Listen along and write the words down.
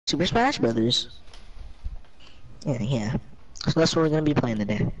Super Smash Brothers. Yeah. So that's what we're gonna be playing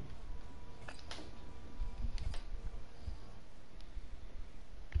today.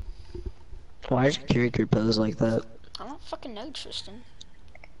 Why is your character pose like that? I don't fucking know, Tristan.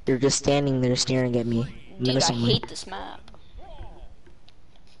 You're just standing there staring at me Dude, I menacingly. hate this map.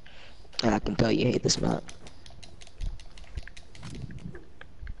 I can tell you hate this map.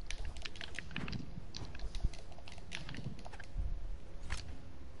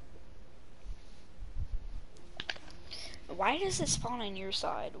 Why does it spawn on your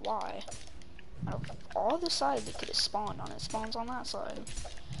side? Why? Out of all the sides it could have spawned on, it spawns on that side.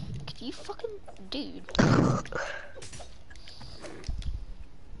 Could you fucking... Dude.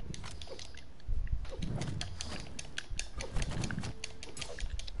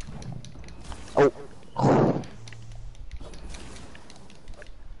 Oh.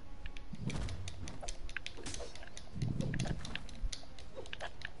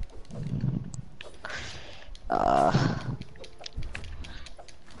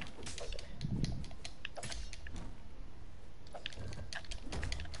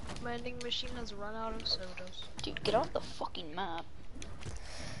 Vending machine has run out of sodas. Dude, get off the fucking map.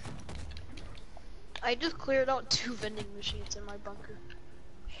 I just cleared out 2 vending machines in my bunker.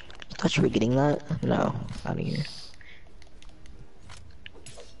 I thought you were getting that? No, out of here.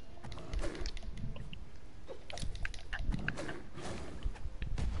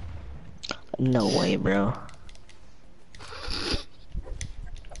 No way, bro.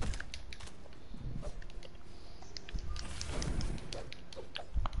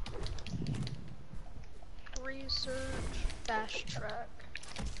 Research, fast track.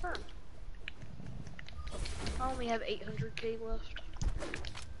 Huh. I only have 800k left.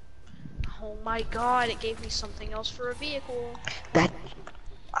 Oh my god, it gave me something else for a vehicle. That...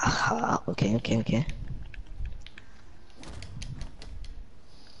 okay.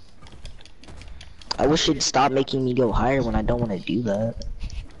 I wish it'd stop making me go higher when I don't want to do that.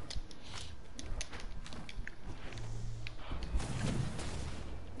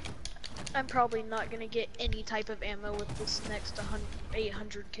 I'm probably not gonna get any type of ammo with this next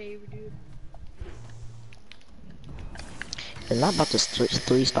 800k, dude. They're not about to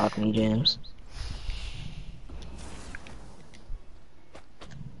three stock me, James.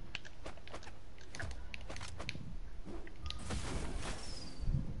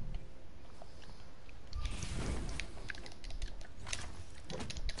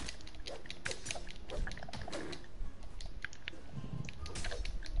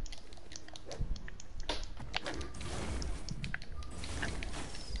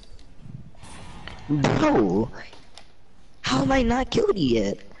 Bro, how am I not killed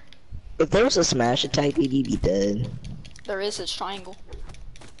yet? If there was a smash attack, you'd be dead. There is a triangle.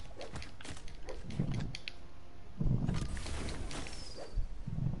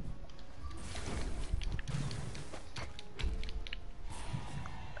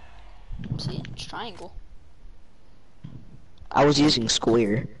 See, it's triangle. I was using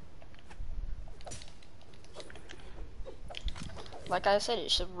square. Like I said,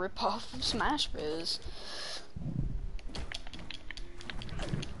 it's a rip-off of Smash Bros.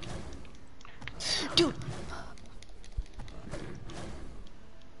 Dude!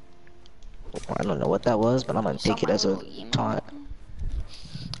 I don't know what that was, but I'm gonna take it as a taunt.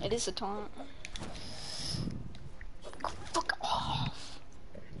 It is a taunt. Fuck off!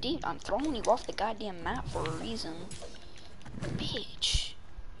 Dude, I'm throwing you off the goddamn map for a reason. Bitch.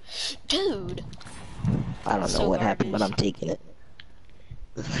 Dude! I don't know So what happened, but I'm taking it.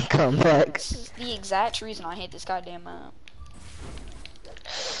 Come back. This is the exact reason I hate this goddamn map.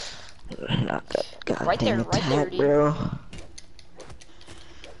 Not that goddamn Right there, attack, dude. bro.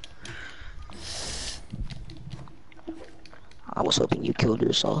 I was hoping you killed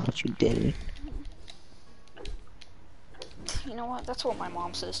yourself, but you didn't. You know what? That's what my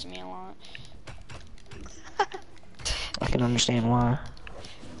mom says to me a lot. I can understand why.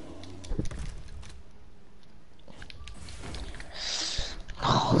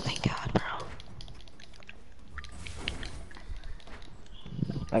 Oh, thank God, bro.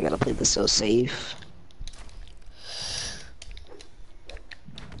 I gotta play this so safe.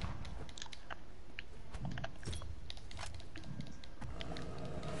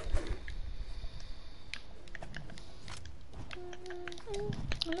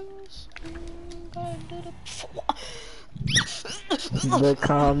 The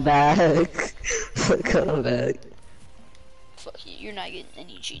comeback. The comeback. Fuck you, you're not getting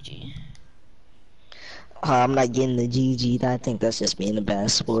any GG. I'm not getting the GG. I think that's just being a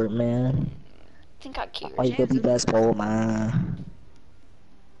bad sport, man. I think I care. Why you gotta be best sport, man?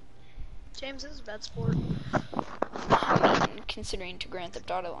 James is a bad sport. I mean, considering to Grand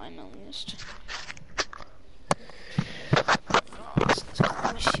Theft Auto, I'm at least.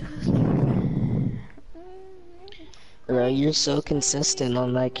 Bro, you're so consistent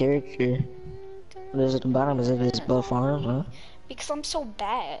on that character. What is at the bottom? Is it his buff arm, huh? Because I'm so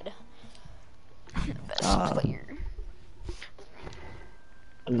bad. I'm the best player.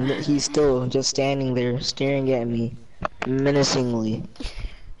 He's still just standing there, staring at me, menacingly.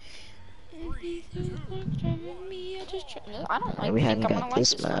 I don't like. We hadn't I'm gonna got like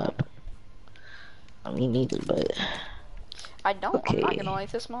this this map. I mean, neither, but I don't. okay. I'm not gonna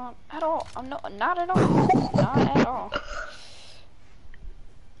like this map at all. I'm not at all. Not at all.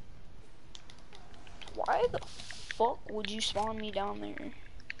 Why the fuck would you spawn me down there?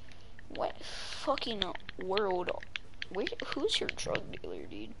 What fucking world? Who's your drug dealer,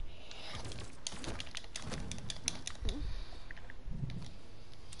 dude?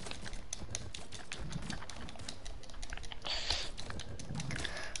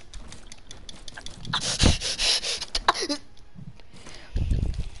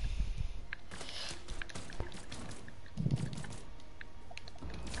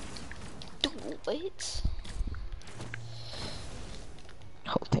 Dude, what?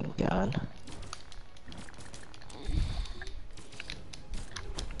 Oh, thank God.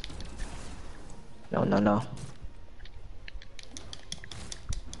 No, no, no.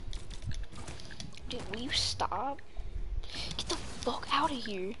 Dude, will you stop? Get the fuck out of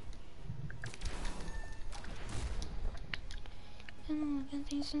here.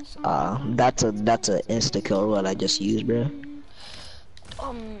 That's a insta kill what I just used, bro.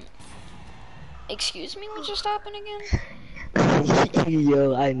 Excuse me, what just happened again?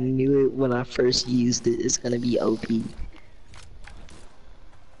 Yo, I knew it when I first used it. It's gonna be OP.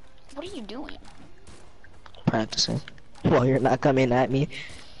 What are you doing? Practicing. Well, you're not coming at me.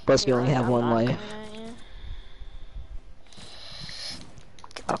 Plus, you only have one life.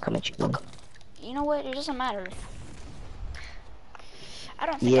 I'll come at you. You know what? It doesn't matter. I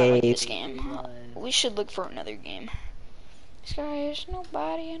don't think I like this game. We should look for another game. This guy is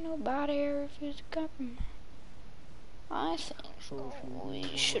nobody and nobody refuses to come from. I think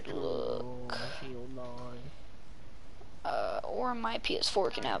we should look. Or my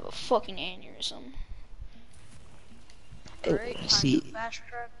PS4 can have a fucking aneurysm. See, Fast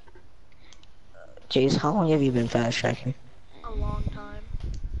track. Jace, how long have you been fast tracking? A long time.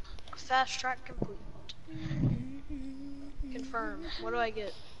 Fast track complete. Confirm. What do I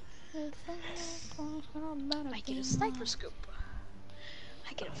get? I get a sniper scope.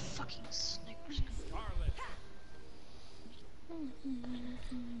 I get a fucking sniper scope.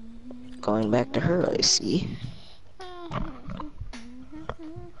 Going back to her, I see.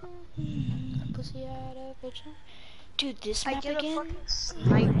 Dude, this map I get again? a fucking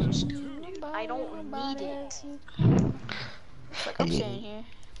sniper scope, dude. I don't need it. It's like I'm staying here.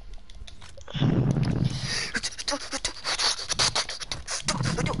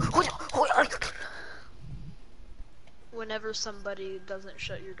 Whenever somebody doesn't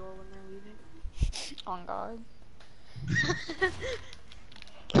shut your door when they're leaving. On guard.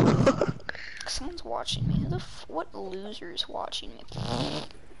 Someone's watching me. What loser is watching me?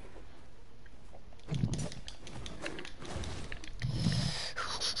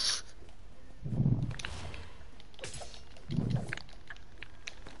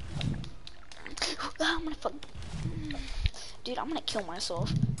 I'm gonna fuck. Dude, I'm gonna kill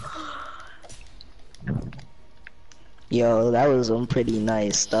myself. Yo, that was some pretty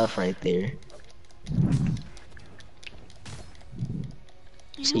nice stuff right there.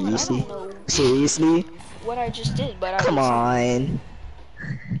 Seriously? Seriously? What I just did, but I Come on.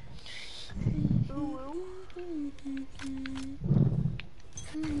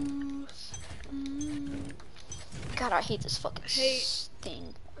 God, I hate this fucking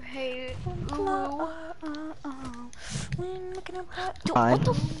thing. Hey, Dude, what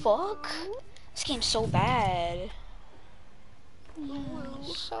the fuck? This game's so bad.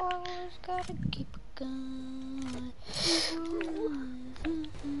 So I always gotta keep it going.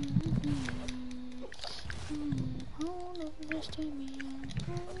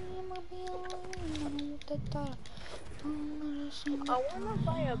 I wanna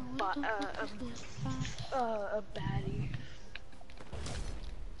buy a baddie.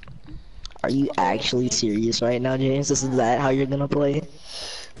 Are you actually serious right now, James? Is that how you're gonna play?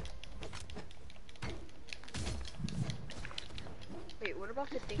 Wait, what about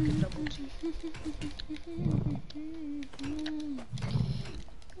the Dinka double T?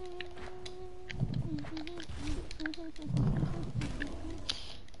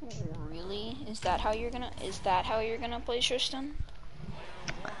 Really? Is that how you're gonna play, Tristan?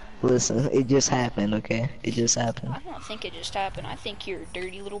 Listen, it just happened, okay? It just happened. I don't think it just happened. I think you're a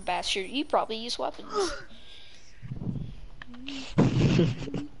dirty little bastard. You probably use weapons.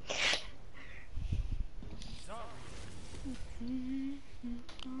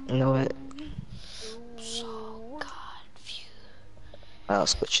 You know what? So confused. I'll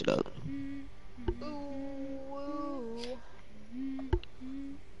switch it up.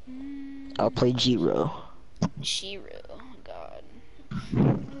 I'll play G-Ro. Shiro, God.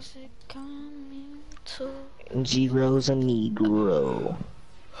 Is it coming to... G-Ro's a Negro.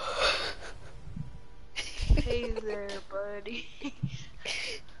 Hey there, buddy.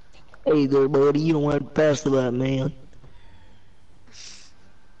 Hey there, buddy. You don't want to pass the that, man. 3,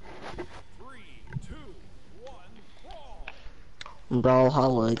 2, 1, brawl.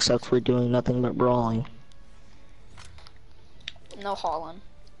 Brawlhalla, except for doing nothing but brawling. No hauling.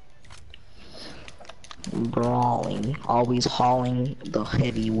 Brawling. Always hauling the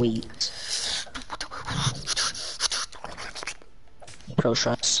heavy weight. Pro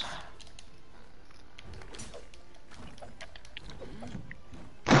shots.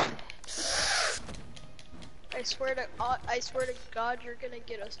 I swear to God, you're gonna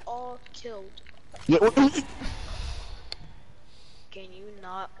get us all killed. Yeah. Can you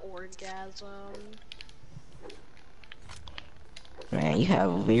not orgasm? Man, you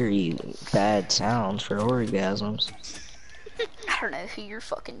have very bad sounds for orgasms. I don't know who you're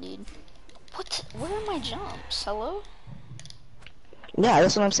fucking dude. What? Where are my jumps? Hello? Yeah,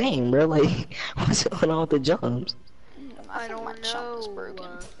 that's what I'm saying, bro. Like, what's going on with the jumps? I think my jump is broken.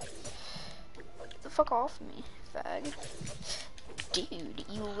 Get the fuck off of me, fag. Dude,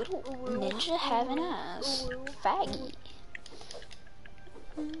 you little ninja having ass. Faggy.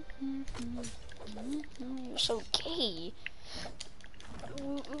 You're so gay.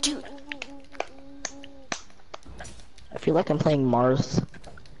 Dude. I feel like I'm playing Marth.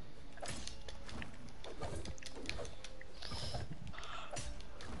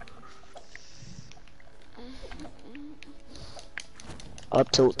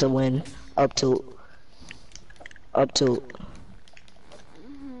 Up tilt to win. Up tilt. Up tilt.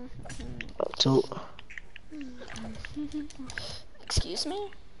 Up tilt. Excuse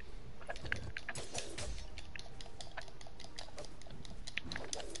me?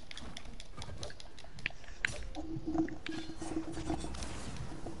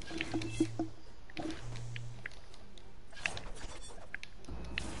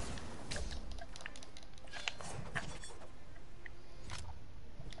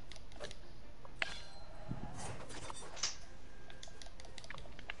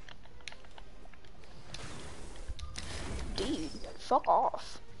 Dude, fuck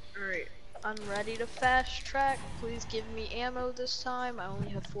off. Alright, I'm ready to fast track. Please give me ammo this time. I only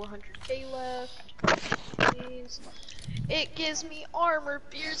have 400k left. Please. It gives me armor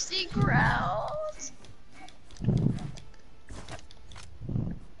piercing rounds.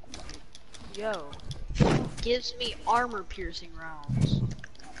 Yo. Gives me armor piercing rounds.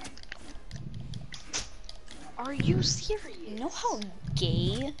 Are you serious? You know how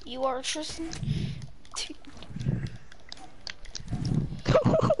gay you are, Tristan? Dude.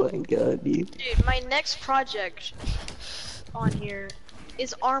 Oh my god, dude. Dude, my next project on here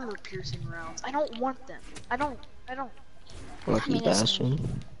is armor piercing rounds. I don't want them. I don't. Lucky bastard.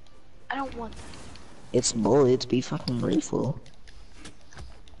 I don't want them. It's bullets, be fucking grateful.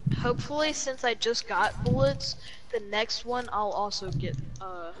 Hopefully, since I just got bullets, the next one I'll also get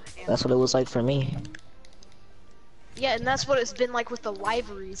ammo. That's what it was like for me. Yeah, and that's what it's been like with the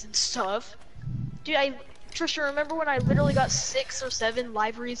liveries and stuff. Dude, Trisha, remember when I literally got 6 or 7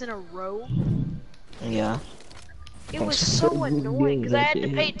 liveries in a row? Yeah. It Thanks was so for annoying because I had to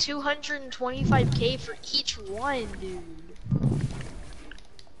doing pay that, 225k for each one, dude.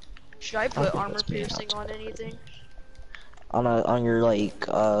 Should I put think armor that's pretty piercing on anything? on your like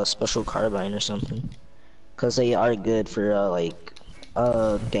special carbine or something, cause they are good for like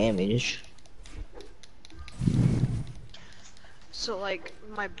damage. So like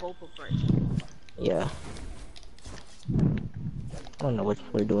my bullpup rifle. Yeah. I don't know what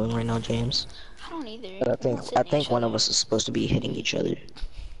we're doing right now, James. I don't either. But I We're hitting think each one other. of us is supposed to be hitting each other.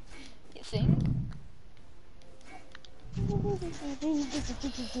 You think?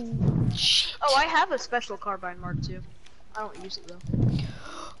 Shit. Oh, I have a special carbine Mark II. I don't use it though.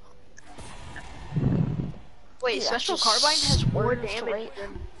 Wait, Dude, I special just carbine has more swerved damage right-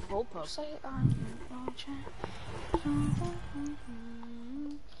 than bullpup. Say,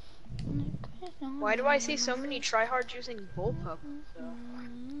 Why do I see so many tryhards using bullpup?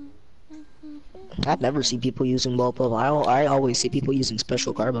 I've never seen people using bullpup. I always see people using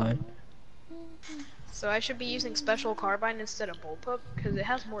special carbine. So I should be using special carbine instead of bullpup because it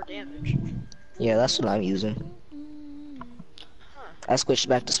has more damage. Yeah, that's what I'm using. Huh. I switched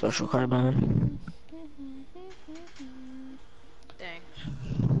back to special carbine. Dang.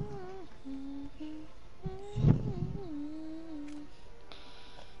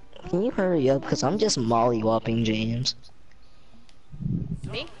 Can you hurry up? Cause I'm just mollywopping James.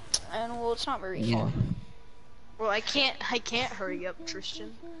 Me? And well, it's not very Yeah. far. Well, I can't hurry up,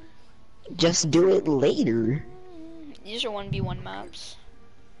 Tristan. Just do it later. These are 1v1 maps.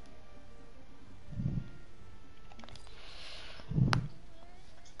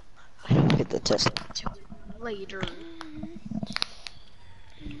 Hit the test. Do it later.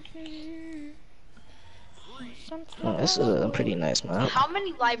 Oh, this is a pretty nice map. How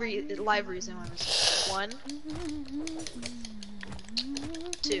many libraries am I missing? 1?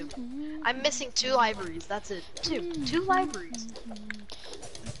 2. I'm missing 2 libraries, that's it. 2 libraries.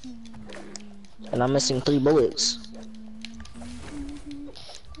 And I'm missing 3 bullets.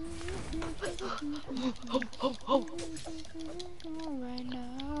 Right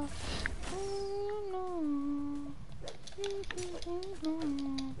now.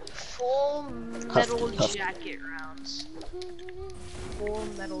 Full metal Huff. jacket rounds. Full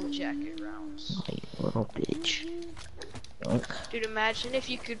metal jacket rounds. You little bitch. Yoink. Dude, imagine if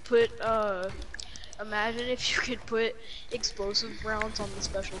you could put explosive rounds on the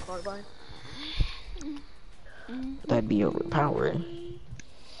special carbine. That'd be overpowered.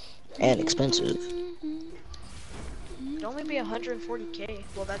 And expensive. It'd only be 140k.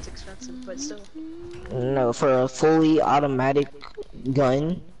 Well, that's expensive, but still. No, for a fully automatic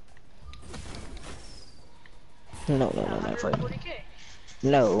gun. No, my friend. 140k.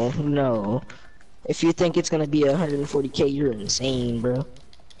 No. If you think it's gonna be 140k, you're insane, bro.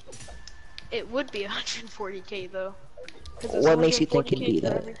 It would be 140k though. 'Cause it's What makes you think 140K it'd be for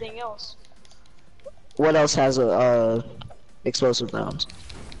that? everything else. What else has a explosive rounds?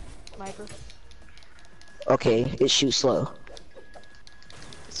 Sniper. Okay, it shoots slow.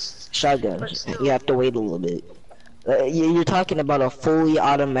 Shotgun, But still. you have to wait a little bit. You're talking about a fully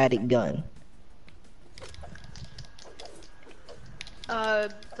automatic gun.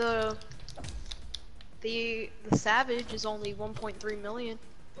 The Savage is only 1.3 million.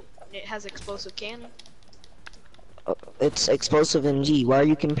 And it has explosive cannon. It's explosive MG. Why are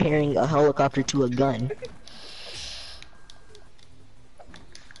you comparing a helicopter to a gun?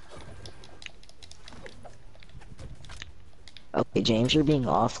 Okay, James, you're being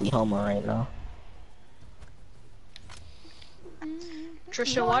awfully homo right now.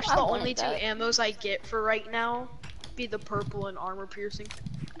 Tristan, watch I the wanted only 2 that. ammos I get for right now be the purple and armor piercing.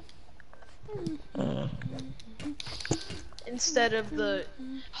 Instead of the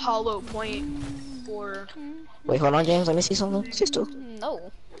hollow point or Wait, hold on, James. Let me see something. Stay still.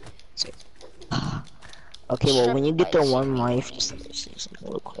 No. Okay, well, when you get to Strip 1 ice. life, just let me see something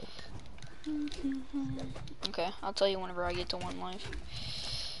real quick. Okay, I'll tell you whenever I get to 1 life.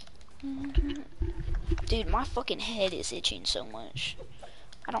 Dude, my fucking head is itching so much.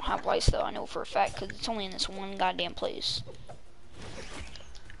 I don't have lice though, I know for a fact, because it's only in this one goddamn place.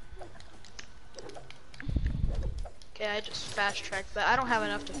 okay, I just fast tracked that. I don't have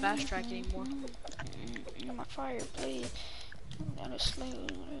enough to fast track anymore. My fire, please. I'm gonna slay.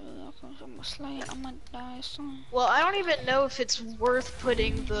 I'm gonna die soon. Well, I don't even know if it's worth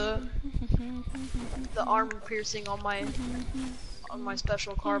putting the armor piercing on my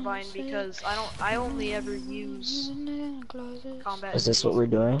special carbine because I only ever use combat. Is this what we're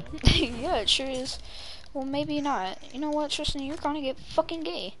doing? Yeah, it sure is. Well, maybe not. You know what, Tristan? You're gonna get fucking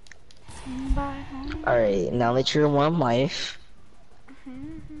gay. Bye. Alright, now that you're 1 life,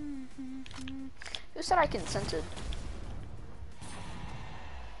 Who said I consented?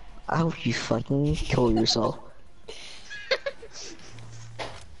 I hope you fucking kill yourself.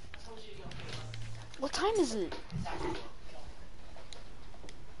 What time is it?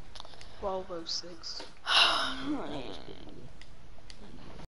 12:06.